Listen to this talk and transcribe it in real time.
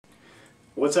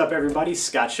What's up, everybody?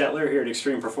 Scott Shetler here at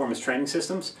Extreme Performance Training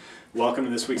Systems. Welcome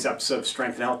to this week's episode of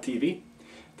Strength and Health TV.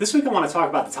 This week I want to talk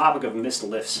about the topic of missed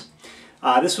lifts.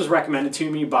 This was recommended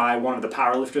to me by one of the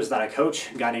powerlifters that I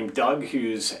coach, a guy named Doug,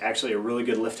 who's actually a really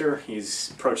good lifter.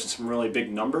 He's approaching some really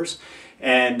big numbers.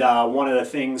 And one of the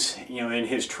things, in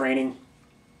his training,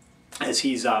 as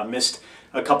he's missed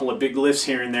a couple of big lifts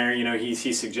here and there, he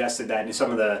suggested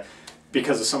that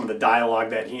because of some of the dialogue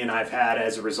that he and I've had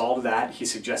as a result of that, he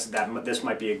suggested that this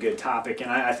might be a good topic.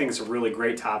 And I think it's a really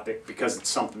great topic because it's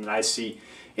something that I see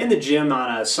in the gym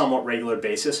on a somewhat regular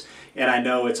basis. And I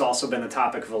know it's also been the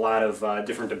topic of a lot of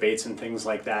different debates and things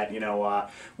like that,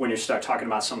 when you start talking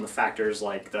about some of the factors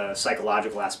like the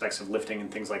psychological aspects of lifting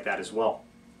and things like that as well.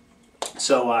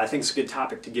 So I think it's a good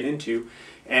topic to get into.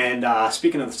 And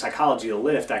speaking of the psychology of the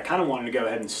lift, I kind of wanted to go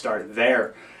ahead and start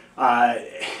there.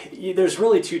 There's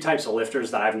really two types of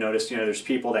lifters that I've noticed. There's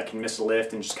people that can miss a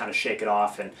lift and just kind of shake it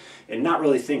off and not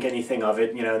really think anything of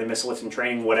it. They miss a lift in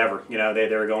training, whatever.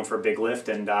 They're going for a big lift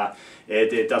and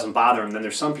it doesn't bother them. Then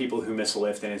there's some people who miss a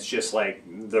lift and it's just like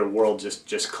their world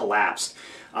just collapsed.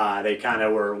 They kind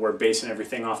of were basing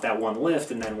everything off that one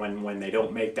lift, and then when they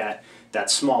don't make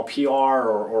that small PR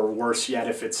or worse yet,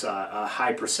 if it's a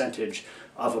high percentage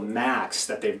of a max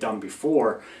that they've done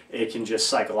before, it can just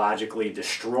psychologically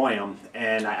destroy them.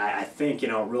 And I think,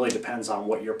 it really depends on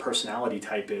what your personality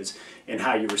type is and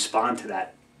how you respond to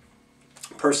that.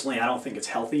 Personally, I don't think it's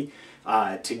healthy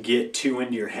to get too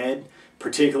into your head,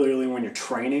 particularly when you're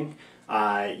training.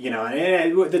 And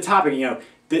the topic,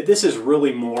 this is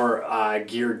really more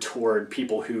geared toward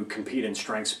people who compete in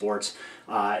strength sports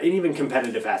and even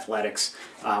competitive athletics.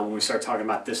 When we start talking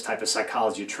about this type of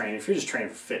psychology of training, if you're just training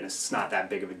for fitness, it's not that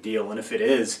big of a deal. And if it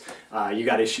is, you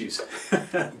got issues.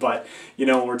 But,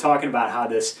 when we're talking about how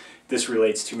this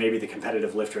relates to maybe the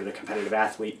competitive lifter, the competitive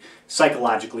athlete,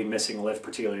 psychologically missing a lift,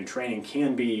 particularly in training,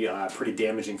 can be pretty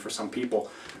damaging for some people.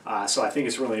 So I think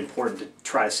it's really important to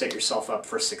try to set yourself up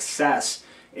for success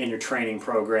in your training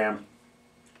program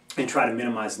and try to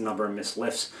minimize the number of missed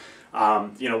lifts.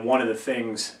 One of the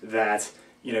things that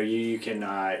you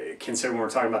can consider when we're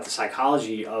talking about the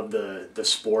psychology of the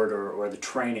sport or the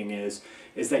training is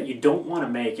that you don't want to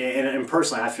make, and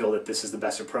personally I feel that this is the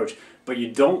best approach, but you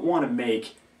don't want to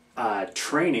make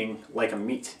training like a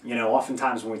meet.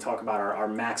 Oftentimes when we talk about our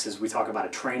maxes, we talk about a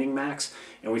training max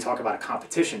and we talk about a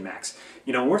competition max.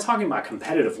 When we're talking about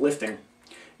competitive lifting,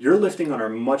 you're lifting on a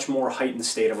much more heightened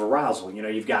state of arousal.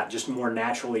 You've got just more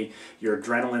naturally, your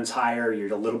adrenaline's higher,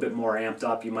 you're a little bit more amped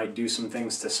up, you might do some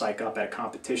things to psych up at a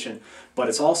competition, but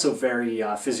it's also very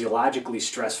physiologically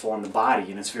stressful on the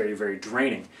body, and it's very, very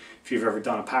draining. If you've ever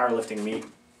done a powerlifting meet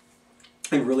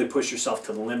and really push yourself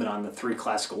to the limit on the 3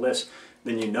 classical lifts,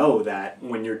 then you know that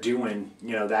when you're doing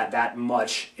that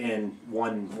much in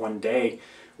one day,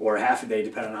 or half a day,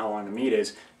 depending on how long the meet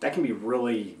is, that can be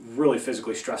really, really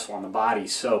physically stressful on the body.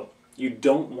 So you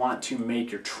don't want to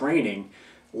make your training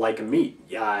like a meet.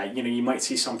 You might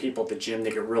see some people at the gym,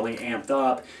 they get really amped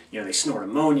up, they snort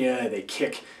ammonia, they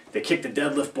kick the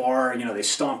deadlift bar, they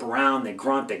stomp around, they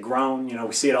grunt, they groan.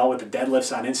 We see it all with the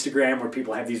deadlifts on Instagram where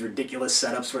people have these ridiculous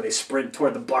setups where they sprint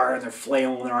toward the bar and they're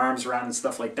flailing their arms around and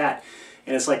stuff like that.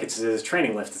 And it's like it's a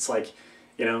training lift. It's like,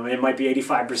 it might be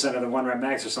 85% of the 1 rep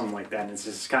max or something like that, and it's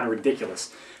just kind of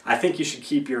ridiculous. I think you should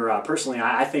keep your, personally,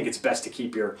 I think it's best to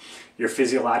keep your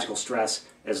physiological stress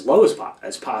as low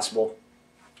as possible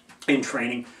in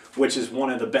training, which is one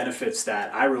of the benefits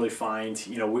that I really find.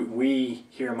 We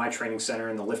here in my training center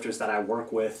and the lifters that I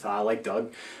work with, like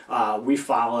Doug, we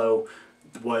follow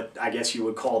what I guess you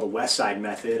would call the West Side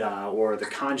method or the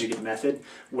conjugate method,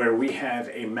 where we have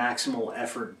a maximal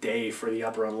effort day for the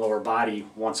upper and lower body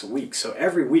once a week. So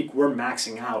every week we're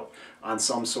maxing out on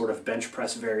some sort of bench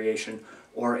press variation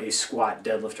or a squat,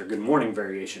 deadlift, or good morning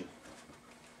variation.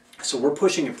 So we're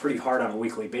pushing it pretty hard on a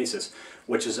weekly basis,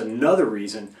 which is another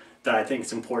reason that I think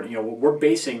it's important. We're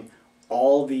basing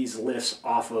all these lifts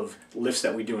off of lifts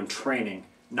that we do in training,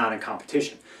 not in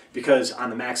competition. Because on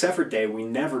the max effort day, we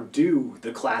never do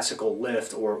the classical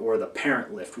lift or the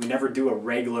parent lift. We never do a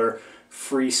regular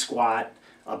free squat,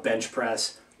 a bench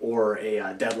press, or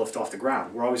a deadlift off the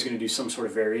ground. We're always going to do some sort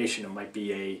of variation. It might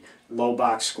be a low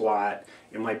box squat.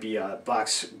 It might be a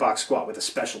box squat with a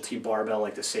specialty barbell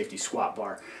like the safety squat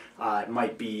bar. It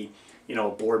might be a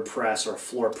board press or a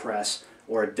floor press,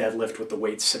 or a deadlift with the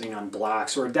weight sitting on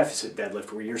blocks, or a deficit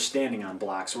deadlift where you're standing on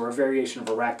blocks, or a variation of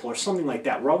a rack pull, or something like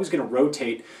that. We're always going to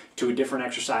rotate to a different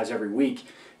exercise every week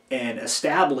and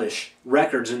establish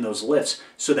records in those lifts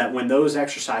so that when those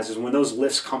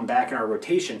lifts come back in our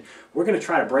rotation, we're going to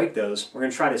try to break those. We're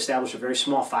going to try to establish a very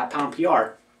small 5-pound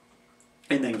PR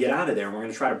and then get out of there. And we're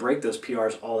going to try to break those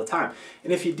PRs all the time.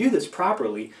 And if you do this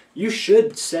properly, you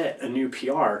should set a new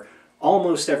PR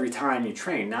almost every time you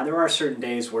train. Now, there are certain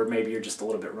days where maybe you're just a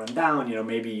little bit run down,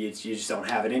 maybe you just don't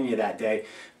have it in you that day.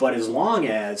 But as long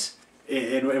as,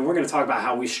 and we're going to talk about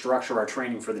how we structure our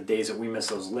training for the days that we miss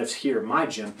those lifts here at my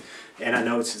gym. And I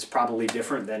know it's probably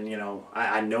different than,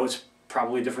 I know it's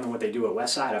probably different than what they do at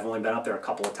Westside. I've only been up there a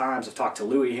couple of times. I've talked to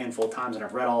Louis a handful of times, and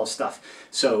I've read all his stuff.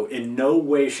 So in no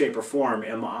way, shape, or form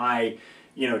am I,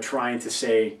 trying to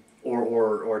say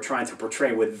or trying to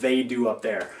portray what they do up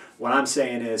there. What I'm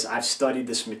saying is I've studied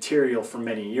this material for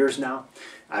many years now.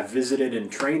 I've visited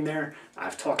and trained there.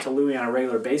 I've talked to Louis on a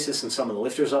regular basis and some of the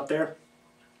lifters up there.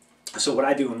 So what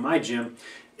I do in my gym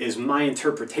is my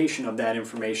interpretation of that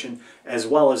information, as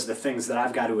well as the things that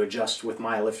I've got to adjust with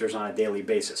my lifters on a daily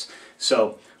basis.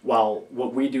 So while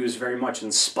what we do is very much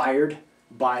inspired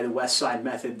by the Westside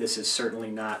method, this is certainly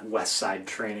not Westside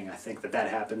training. I think that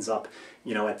happens up,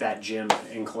 at that gym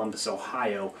in Columbus,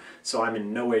 Ohio. So I'm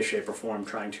in no way, shape, or form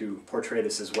trying to portray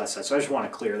this as Westside. So I just want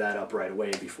to clear that up right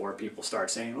away before people start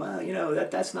saying, well,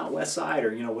 that's not Westside,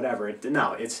 or whatever.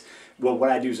 No, it's what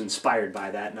I do is inspired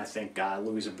by that, and I think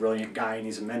Louis is a brilliant guy and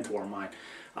he's a mentor of mine.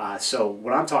 So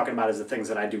what I'm talking about is the things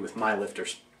that I do with my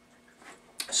lifters.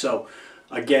 So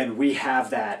again, we have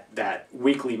that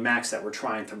weekly max that we're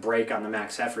trying to break on the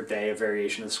max effort day, a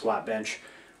variation of the squat, bench,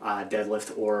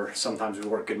 deadlift, or sometimes we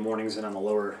work good mornings and on the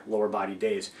lower body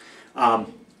days.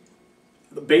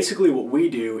 Basically what we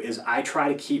do is I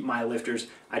try to keep my lifters,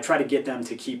 I try to get them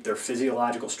to keep their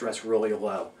physiological stress really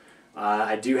low.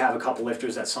 I do have a couple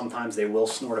lifters that sometimes they will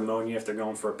snort ammonia if they're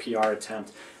going for a PR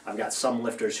attempt. I've got some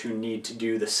lifters who need to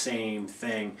do the same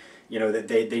thing, that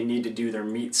they need to do their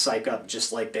meet psych up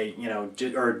just like they,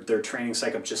 or their training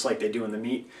psych up just like they do in the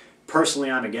meet.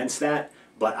 Personally, I'm against that,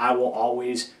 but I will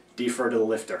always defer to the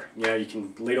lifter. You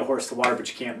can lead a horse to water, but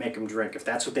you can't make them drink. If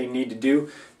that's what they need to do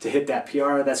to hit that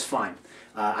PR, that's fine.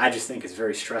 I just think it's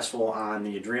very stressful on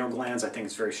the adrenal glands. I think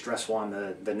it's very stressful on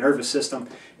the nervous system,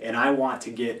 and I want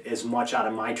to get as much out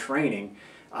of my training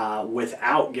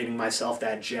without getting myself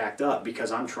that jacked up,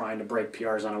 because I'm trying to break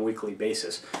PRs on a weekly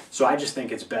basis. So I just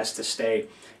think it's best to stay,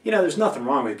 there's nothing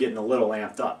wrong with getting a little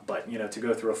amped up, but to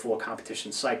go through a full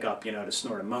competition psych up, to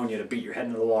snort ammonia, to beat your head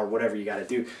into the wall, or whatever you got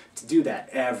to do that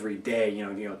every day,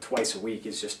 twice a week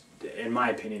is just, in my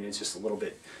opinion, it's just a little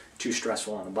bit too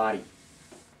stressful on the body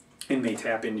and may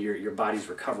tap into your body's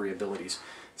recovery abilities.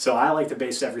 So I like to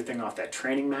base everything off that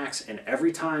training max, and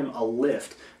every time a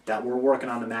lift that we're working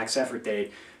on the max effort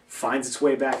day finds its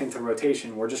way back into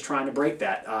rotation, we're just trying to break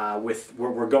that.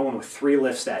 We're going with 3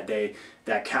 lifts that day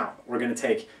that count. We're going to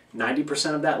take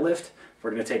 90% of that lift,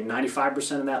 we're going to take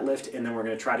 95% of that lift, and then we're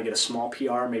going to try to get a small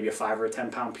PR, maybe a 5 or a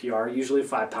 10 pound PR, usually a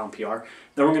 5 pound PR.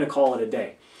 Then we're going to call it a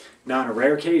day. Now, on a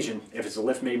rare occasion, if it's a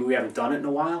lift maybe we haven't done it in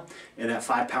a while, and that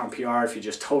 5 pound PR, if you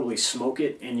just totally smoke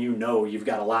it and you've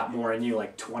got a lot more in you,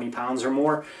 like 20 pounds or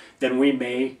more, then we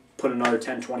may put another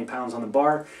 10, 20 pounds on the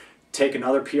bar, take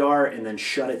another PR, and then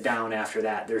shut it down after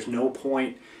that. There's no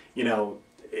point, I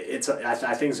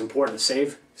think it's important to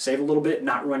save a little bit,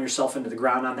 not run yourself into the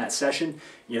ground on that session,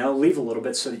 leave a little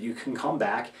bit so that you can come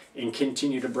back and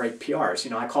continue to break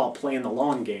PRs. I call it playing the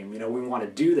long game. We want to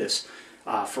do this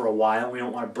for a while. We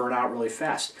don't want to burn out really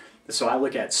fast. So I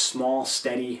look at small,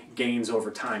 steady gains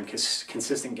over time,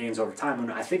 consistent gains over time.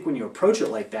 And I think when you approach it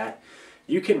like that,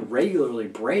 you can regularly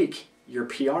break your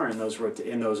PR in those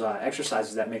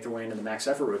exercises that make their way into the max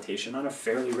effort rotation on a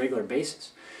fairly regular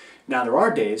basis. Now, there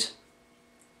are days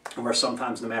where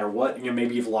sometimes, no matter what,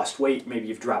 maybe you've lost weight, maybe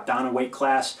you've dropped down a weight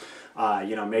class,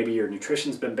 maybe your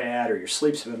nutrition's been bad or your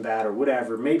sleep's been bad or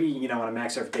whatever. Maybe, on a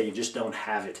max effort day, you just don't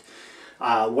have it.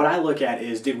 What I look at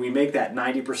is, did we make that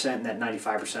 90% and that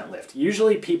 95% lift?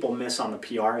 Usually people miss on the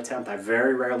PR attempt. I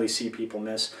very rarely see people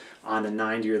miss on the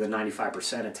 90 or the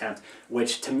 95% attempt,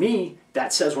 which to me,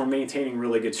 that says we're maintaining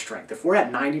really good strength. If we're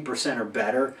at 90% or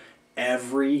better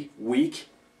every week,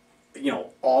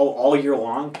 all year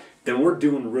long, then we're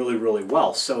doing really, really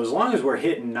well. So as long as we're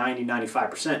hitting 90,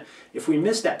 95%, if we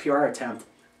miss that PR attempt,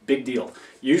 big deal.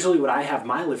 Usually what I have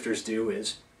my lifters do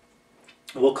is,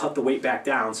 we'll cut the weight back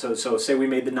down. So say we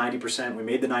made the 90%, we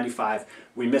made the 95,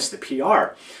 we missed the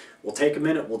PR. We'll take a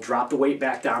minute, we'll drop the weight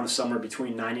back down to somewhere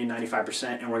between 90 and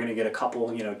 95%, and we're going to get a couple,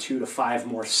 2 to 5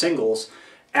 more singles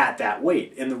at that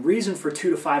weight. And the reason for 2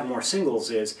 to 5 more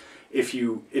singles is if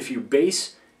you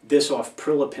base this off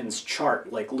Prilipin's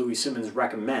chart, like Louis Simmons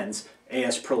recommends.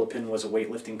 A.S. Prilipin was a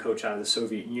weightlifting coach out of the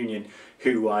Soviet Union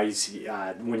who,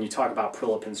 when you talk about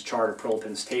Prilipin's chart or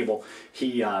Prilipin's table,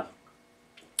 he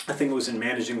I think it was in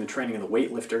Managing the Training of the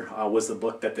Weightlifter was the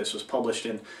book that this was published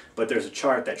in, but there's a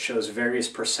chart that shows various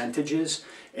percentages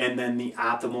and then the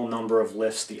optimal number of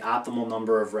lifts, the optimal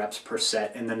number of reps per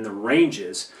set, and then the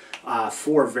ranges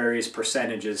for various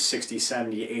percentages, 60,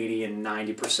 70, 80, and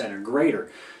 90% or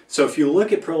greater. So if you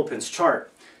look at Prilepin's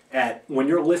chart, when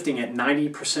you're lifting at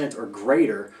 90% or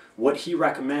greater, what he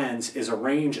recommends is a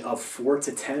range of 4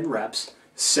 to 10 reps,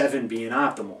 7 being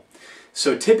optimal.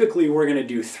 So typically we're going to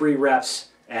do 3 reps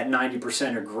at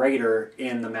 90% or greater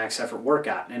in the max effort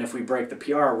workout. And if we break the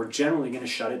PR, we're generally going to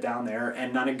shut it down there,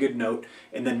 end on a good note,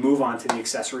 and then move on to the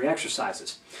accessory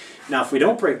exercises. Now, if we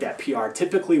don't break that PR,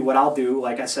 typically what I'll do,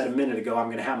 like I said a minute ago, I'm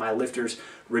going to have my lifters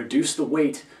reduce the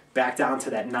weight back down to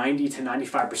that 90 to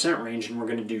 95% range, and we're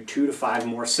going to do 2 to 5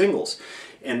 more singles.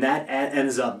 And that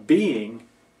ends up being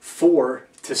 4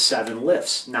 to 7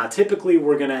 lifts. Now typically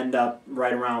we're going to end up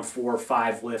right around 4 or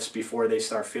 5 lifts before they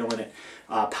start feeling it.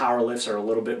 Power lifts are a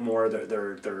little bit more,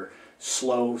 they're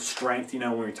slow strength, you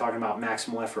know, when you're talking about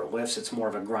maximal effort lifts, it's more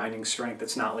of a grinding strength.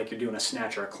 It's not like you're doing a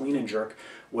snatch or a clean and jerk,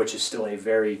 which is still a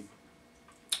very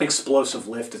explosive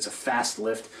lift. It's a fast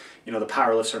lift. You know, the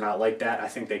power lifts are not like that. I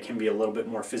think they can be a little bit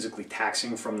more physically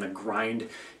taxing from the grind,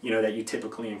 you know, that you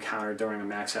typically encounter during a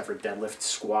max effort deadlift,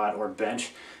 squat, or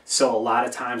bench. So a lot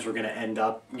of times we're going to end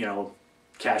up, you know,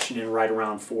 cashing in right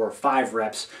around 4 or 5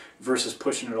 reps versus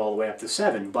pushing it all the way up to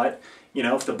 7. But, you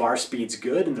know, if the bar speed's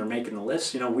good and they're making the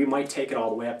lifts, you know, we might take it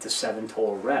all the way up to 7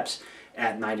 total reps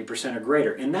at 90% or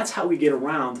greater. And that's how we get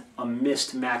around a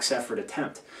missed max effort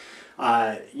attempt.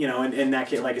 You know, in that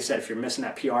case, like I said, if you're missing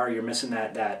that PR, you're missing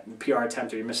that PR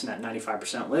attempt, or you're missing that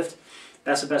 95% lift,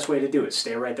 that's the best way to do it.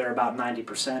 Stay right there about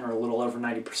 90% or a little over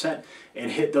 90%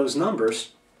 and hit those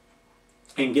numbers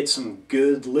and get some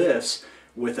good lifts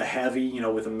with a heavy, you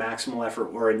know, with a maximal effort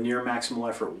or a near maximal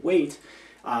effort weight,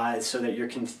 so that you're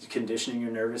conditioning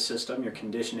your nervous system, you're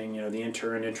conditioning, you know, the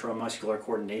inter and intramuscular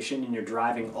coordination, and you're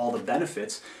driving all the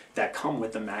benefits that come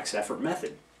with the max effort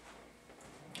method.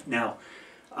 Now,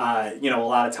 you know, a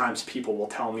lot of times people will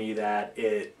tell me that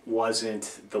it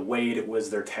wasn't the weight, it was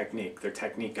their technique. Their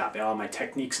technique got me. Oh, my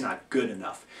technique's not good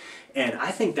enough. And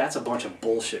I think that's a bunch of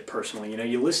bullshit personally. You know,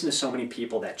 you listen to so many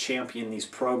people that champion these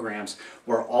programs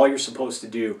where all you're supposed to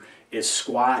do is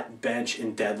squat, bench,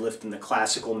 and deadlift in the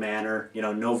classical manner. You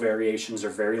know, no variations or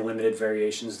very limited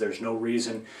variations. There's no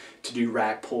reason to do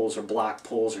rack pulls or block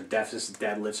pulls or deficit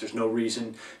deadlifts. There's no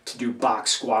reason to do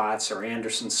box squats or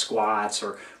Anderson squats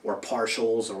or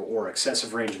partials or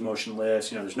excessive range of motion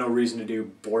lifts. You know, there's no reason to do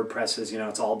board presses. You know,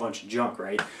 it's all a bunch of junk,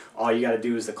 right? All you got to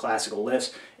do is the classical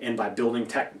lifts, and by building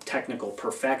technical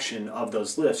perfection of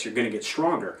those lifts, you're going to get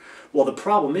stronger. Well, the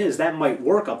problem is that might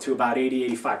work up to about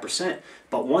 80–85%,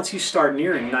 but once you start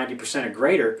nearing 90% or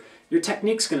greater, your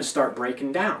technique's going to start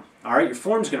breaking down. All right, your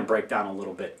form's going to break down a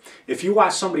little bit. If you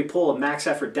watch somebody pull a max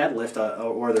effort deadlift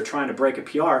or they're trying to break a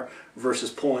PR versus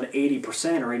pulling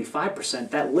 80% or 85%,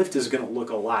 that lift is going to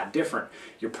look a lot different.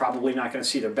 You're probably not going to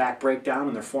see their back break down,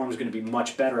 and their form's going to be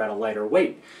much better at a lighter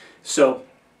weight. So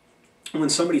when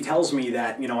somebody tells me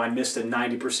that, you know, I missed a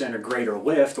 90% or greater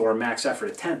lift or a max effort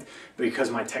attempt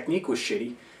because my technique was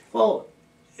shitty, well,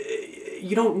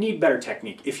 you don't need better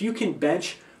technique. If you can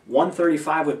bench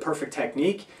 135 with perfect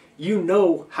technique, you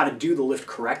know how to do the lift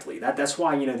correctly. That's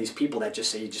why, you know, these people that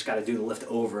just say you just got to do the lift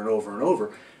over and over and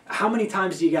over. How many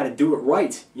times do you got to do it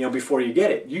right, you know, before you get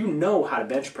it? You know how to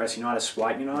bench press, you know how to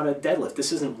squat, you know how to deadlift.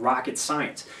 This isn't rocket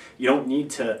science. You don't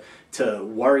need to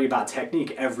worry about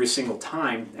technique every single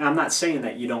time. And I'm not saying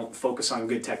that you don't focus on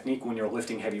good technique when you're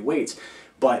lifting heavy weights,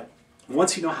 but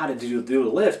once you know how to do the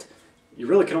lift, you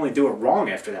really can only do it wrong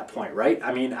after that point, right?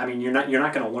 I mean, you're not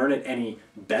going to learn it any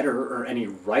better or any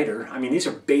righter. I mean, these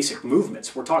are basic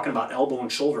movements. We're talking about elbow and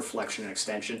shoulder flexion and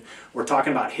extension. We're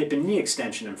talking about hip and knee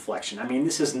extension and flexion. I mean,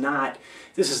 this is not,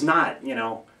 you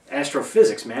know,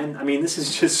 astrophysics, man. I mean, this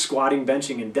is just squatting,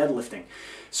 benching, and deadlifting.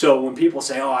 So when people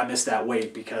say, oh, I missed that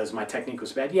weight because my technique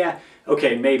was bad, yeah,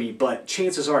 okay, maybe, but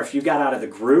chances are if you got out of the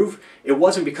groove, it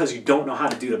wasn't because you don't know how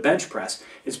to do the bench press.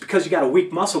 It's because you got a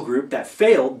weak muscle group that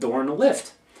failed during the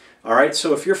lift. All right,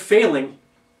 so if you're failing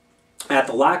at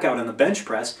the lockout in the bench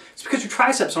press, it's because your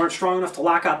triceps aren't strong enough to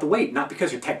lock out the weight, not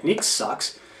because your technique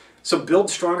sucks. So build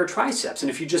stronger triceps, and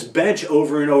if you just bench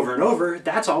over and over and over,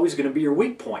 that's always going to be your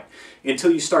weak point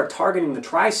until you start targeting the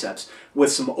triceps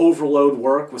with some overload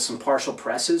work, with some partial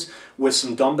presses, with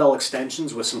some dumbbell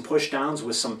extensions, with some push downs,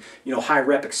 with some, you know, high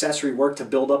rep accessory work to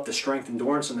build up the strength,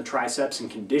 endurance in the triceps and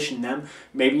condition them.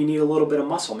 Maybe you need a little bit of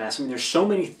muscle mass. I mean, there's so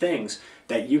many things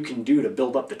that you can do to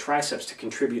build up the triceps to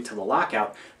contribute to the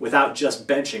lockout without just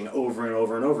benching over and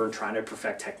over and over and trying to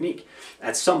perfect technique.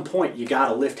 At some point, you got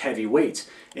to lift heavy weights.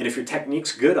 And if your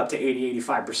technique's good up to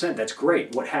 80-85%, that's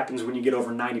great. What happens when you get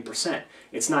over 90%?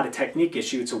 It's not a technique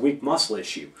issue, it's a weak muscle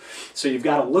issue. So you've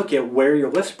got to look at where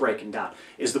your lift's breaking down.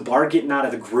 Is the bar getting out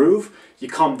of the groove? You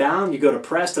come down, you go to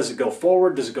press, does it go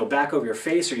forward? Does it go back over your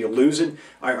face? Are you losing?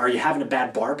 Are you having a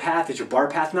bad bar path? Is your bar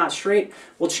path not straight?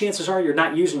 Well, chances are you're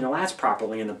not using your lats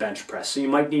properly in the bench press, so you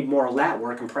might need more lat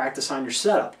work and practice on your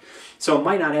setup. So it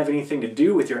might not have anything to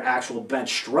do with your actual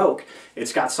bench stroke.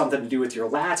 It's got something to do with your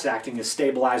lats acting as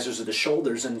stabilizers of the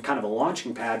shoulders and kind of a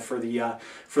launching pad for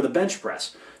the bench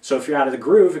press. So if you're out of the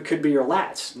groove, it could be your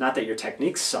lats. Not that your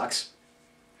technique sucks.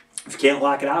 If you can't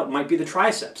lock it out, it might be the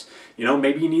triceps. You know,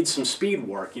 maybe you need some speed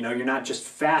work. You know, you're not just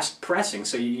fast pressing,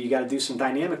 so you got to do some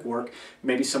dynamic work,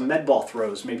 maybe some med ball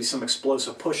throws, maybe some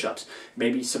explosive push-ups,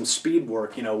 maybe some speed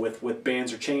work, you know, with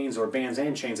bands or chains or bands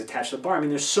and chains attached to the bar. I mean,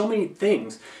 there's so many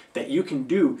things that you can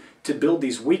do to build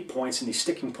these weak points and these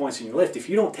sticking points in your lift. If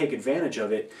you don't take advantage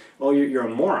of it, well, you're a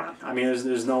moron. I mean,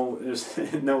 there's no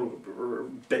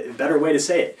better way to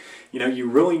say it. You know, you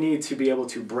really need to be able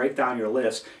to break down your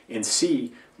lifts and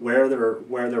see where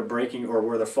they're breaking or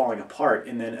where they're falling apart,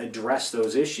 and then address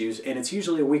those issues. And it's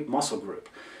usually a weak muscle group.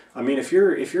 I mean, if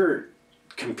you're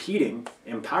competing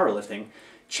in powerlifting,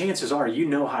 chances are you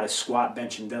know how to squat,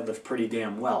 bench, and deadlift pretty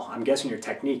damn well. I'm guessing your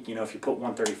technique, you know, if you put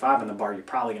 135 on the bar, you're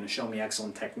probably going to show me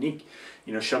excellent technique.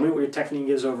 You know, show me what your technique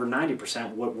is over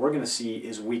 90%. What we're going to see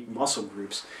is weak muscle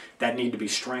groups that need to be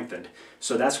strengthened.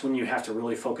 So that's when you have to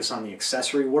really focus on the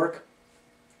accessory work.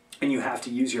 And you have to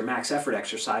use your max effort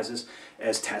exercises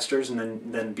as testers,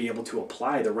 and then be able to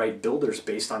apply the right builders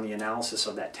based on the analysis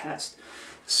of that test.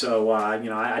 So, you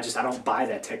know, I don't buy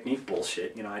that technique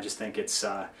bullshit. You know, I just think it's,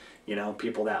 you know,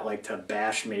 people that like to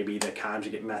bash maybe the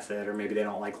conjugate method, or maybe they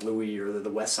don't like Louis or the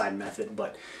West Side method.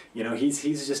 But, you know, he's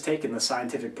just taking the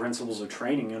scientific principles of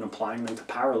training and applying them to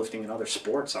powerlifting and other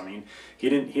sports. I mean, he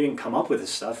didn't come up with this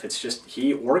stuff. It's just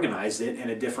he organized it in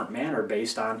a different manner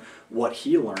based on what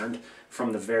he learned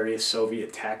from the various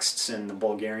Soviet texts and the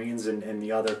Bulgarians and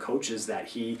the other coaches that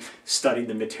he studied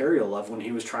the material of when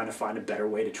he was trying to find a better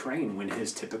way to train when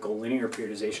his typical linear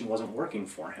periodization wasn't working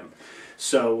for him.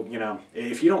 So, you know,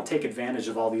 if you don't take advantage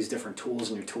of all these different tools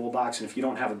in your toolbox, and if you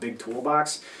don't have a big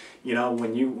toolbox, you know,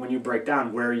 when you break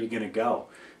down, where are you going to go?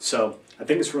 So I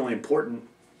think it's really important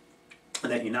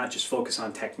that you not just focus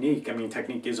on technique. I mean,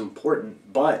 technique is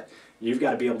important, but you've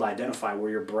got to be able to identify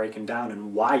where you're breaking down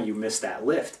and why you missed that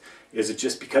lift. Is it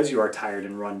just because you are tired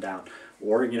and run down?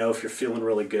 Or, you know, if you're feeling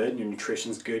really good and your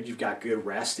nutrition's good, you've got good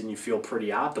rest and you feel pretty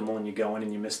optimal, and you go in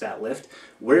and you miss that lift,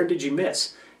 where did you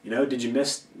miss? You know, did you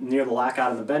miss near the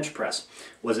lockout in the bench press?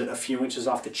 Was it a few inches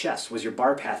off the chest? Was your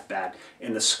bar path bad?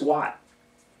 In the squat,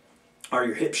 are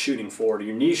your hips shooting forward? Are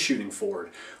your knees shooting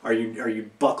forward? Are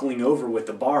you buckling over with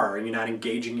the bar? Are you not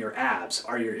engaging your abs?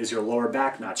 Is your lower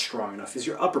back not strong enough? Is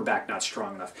your upper back not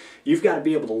strong enough? You've got to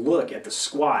be able to look at the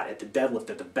squat, at the deadlift,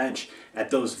 at the bench,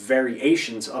 at those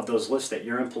variations of those lifts that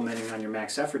you're implementing on your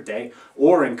max effort day,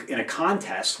 or in a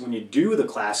contest when you do the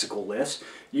classical lifts.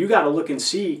 You got to look and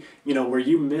see, you know, where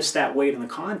you missed that weight in the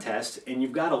contest, and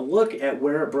you've got to look at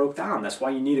where it broke down. That's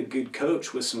why you need a good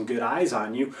coach with some good eyes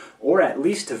on you, or at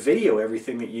least to video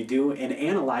everything that you do and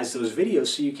analyze those videos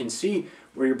so you can see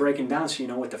where you're breaking down, so you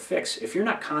know what to fix. If you're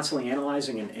not constantly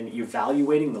analyzing and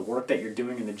evaluating the work that you're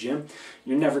doing in the gym,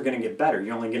 you're never going to get better.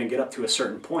 You're only going to get up to a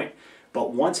certain point.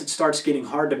 But once it starts getting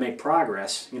hard to make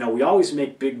progress, you know, we always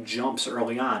make big jumps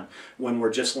early on when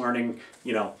we're just learning,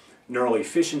 you know, neural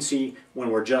efficiency, when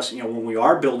we're just, you know, when we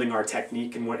are building our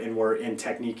technique, and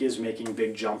technique is making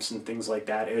big jumps and things like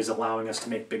that, it is allowing us to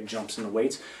make big jumps in the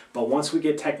weights. But once we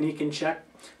get technique in check,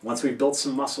 once we've built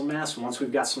some muscle mass, once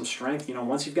we've got some strength, you know,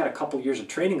 once you've got a couple years of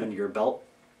training under your belt,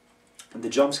 the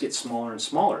jumps get smaller and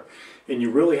smaller. And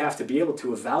you really have to be able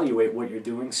to evaluate what you're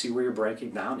doing, see where you're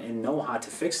breaking down, and know how to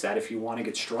fix that if you want to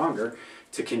get stronger,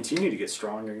 to continue to get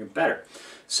stronger and get better.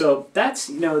 So that's,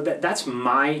 you know, that's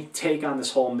my take on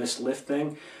this whole missed lift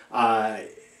thing.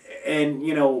 And,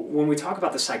 you know, when we talk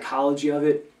about the psychology of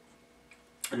it,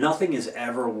 nothing is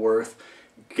ever worth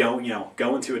going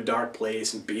to a dark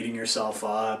place and beating yourself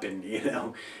up, and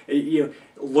you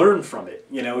learn from it.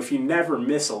 You know, if you never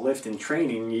miss a lift in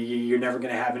training, you're never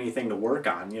going to have anything to work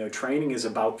on. You know, training is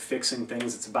about fixing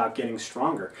things. It's about getting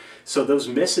stronger. So those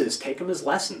misses, take them as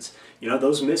lessons. You know,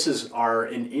 those misses are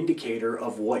an indicator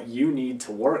of what you need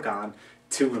to work on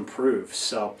to improve.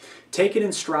 So take it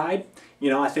in stride.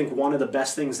 I think one of the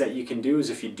best things that you can do is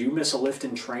if you do miss a lift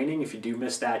in training, if you do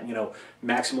miss that,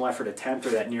 maximal effort attempt or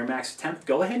that near max attempt,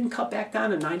 go ahead and cut back down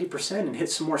to 90% and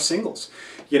hit some more singles.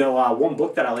 One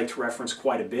book that I like to reference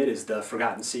quite a bit is The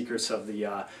Forgotten Secrets of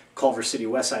the Culver City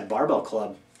Westside Barbell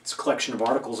Club. It's a collection of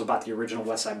articles about the original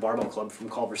Westside Barbell Club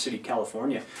from Culver City,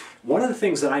 California. One of the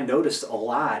things that I noticed a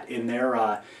lot in their,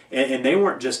 and they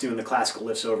weren't just doing the classical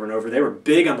lifts over and over, they were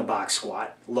big on the box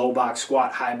squat, low box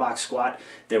squat, high box squat.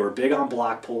 They were big on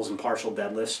block pulls and partial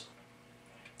deadlifts.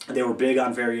 They were big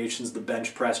on variations of the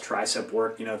bench press, tricep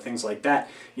work, things like that.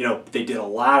 They did a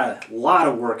lot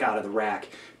of work out of the rack,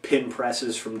 pin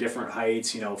presses from different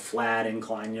heights, flat,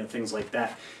 incline, things like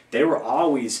that. They were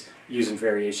always using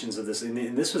variations of this,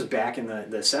 and this was back in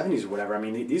the 70s or whatever. I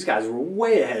mean, these guys were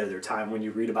way ahead of their time when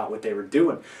you read about what they were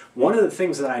doing. One of the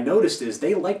things that I noticed is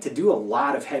they like to do a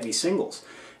lot of heavy singles.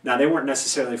 Now, they weren't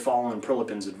necessarily following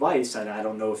Prilipin's advice, and I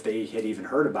don't know if they had even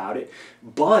heard about it,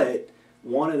 but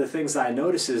one of the things that I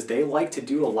noticed is they like to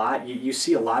do a lot. You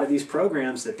see a lot of these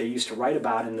programs that they used to write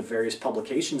about in the various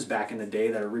publications back in the day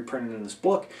that are reprinted in this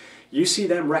book. You see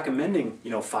them recommending,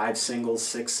 5 singles,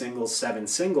 6 singles, 7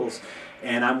 singles,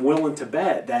 and I'm willing to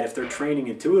bet that if they're training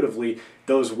intuitively,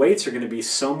 those weights are going to be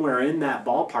somewhere in that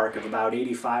ballpark of about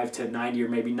 85 to 90 or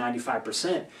maybe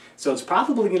 95%. So it's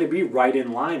probably going to be right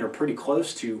in line or pretty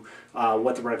close to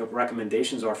what the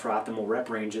recommendations are for optimal rep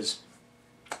ranges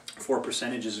for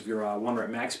percentages of your 1 rep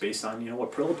max based on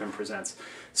what Prilipin presents.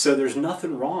 So there's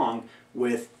nothing wrong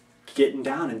with getting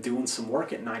down and doing some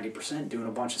work at 90%, doing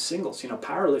a bunch of singles.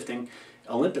 Powerlifting,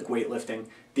 Olympic weightlifting,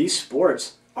 these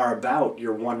sports are about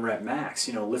your 1 rep max,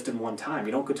 lifting one time.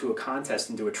 You don't go to a contest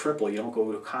and do a triple. You don't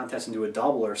go to a contest and do a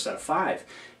double or a set of 5.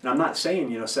 And I'm not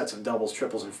saying, sets of doubles,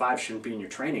 triples, and 5 shouldn't be in your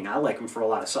training. I like them for a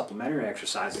lot of supplementary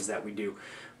exercises that we do.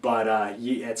 But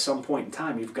at some point in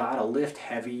time, you've got to lift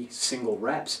heavy single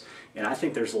reps. And I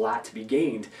think there's a lot to be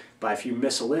gained by, if you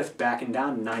miss a lift, backing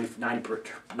down to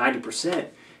 90%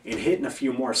 and hitting a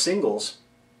few more singles.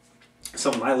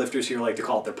 Some of my lifters here like to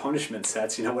call it their punishment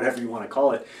sets, whatever you want to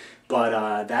call it.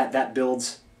 But that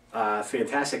builds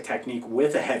fantastic technique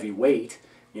with a heavy weight,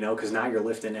 because now you're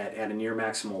lifting at a near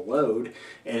maximal load,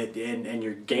 and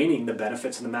you're gaining the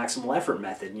benefits of the maximal effort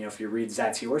method. If you read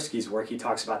Zatsiorsky's work, he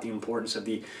talks about the importance of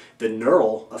the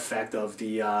neural effect of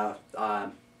the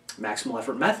maximal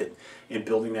effort method in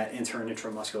building that inter and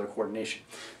intramuscular coordination.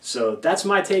 So that's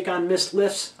my take on missed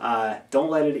lifts. Don't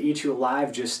let it eat you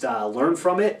alive. Just learn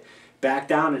from it, back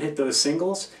down and hit those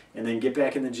singles, and then get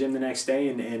back in the gym the next day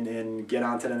and get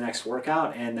on to the next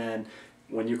workout. And then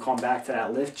when you come back to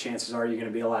that lift, chances are you're going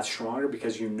to be a lot stronger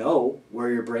because you know where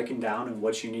you're breaking down and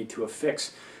what you need to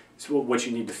fix. So what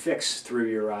you need to fix through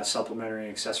your supplementary and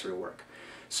accessory work.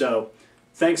 So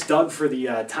thanks, Doug, for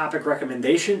the topic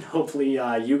recommendation. Hopefully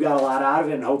you got a lot out of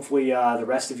it, and hopefully the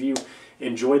rest of you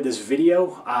enjoyed this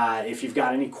video. If you've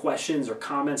got any questions or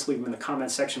comments, leave them in the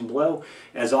comment section below.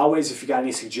 As always, if you got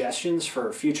any suggestions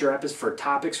for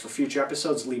topics for future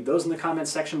episodes, leave those in the comment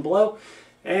section below.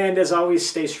 And as always,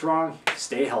 stay strong,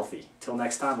 stay healthy. Till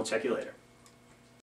next time, we'll check you later.